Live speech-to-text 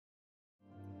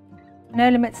No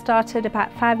Limits started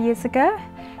about 5 years ago,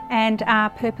 and our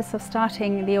purpose of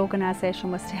starting the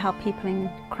organisation was to help people in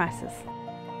crisis.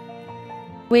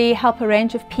 We help a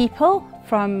range of people,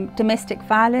 from domestic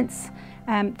violence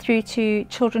through to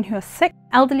children who are sick,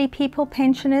 elderly people,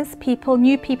 pensioners,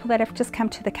 new people that have just come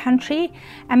to the country,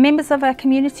 and members of our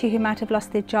community who might have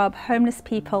lost their job, homeless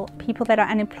people, people that are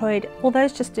unemployed, all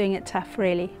those just doing it tough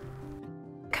really.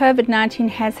 COVID-19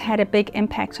 has had a big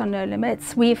impact on No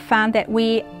Limits. We've found that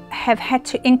we have had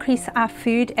to increase our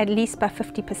food at least by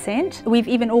 50%. We've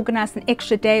even organised an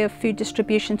extra day of food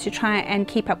distribution to try and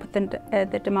keep up with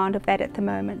the demand of that at the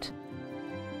moment.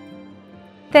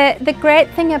 The great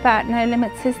thing about No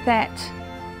Limits is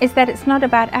that it's not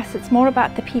about us, it's more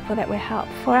about the people that we help.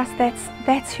 For us,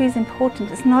 that's who's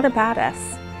important. It's not about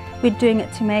us. We're doing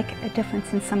it to make a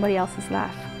difference in somebody else's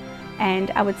life.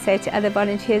 And I would say to other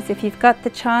volunteers, if you've got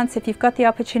the chance, if you've got the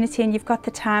opportunity and you've got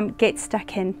the time, get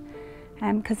stuck in,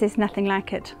 because there's nothing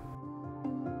like it.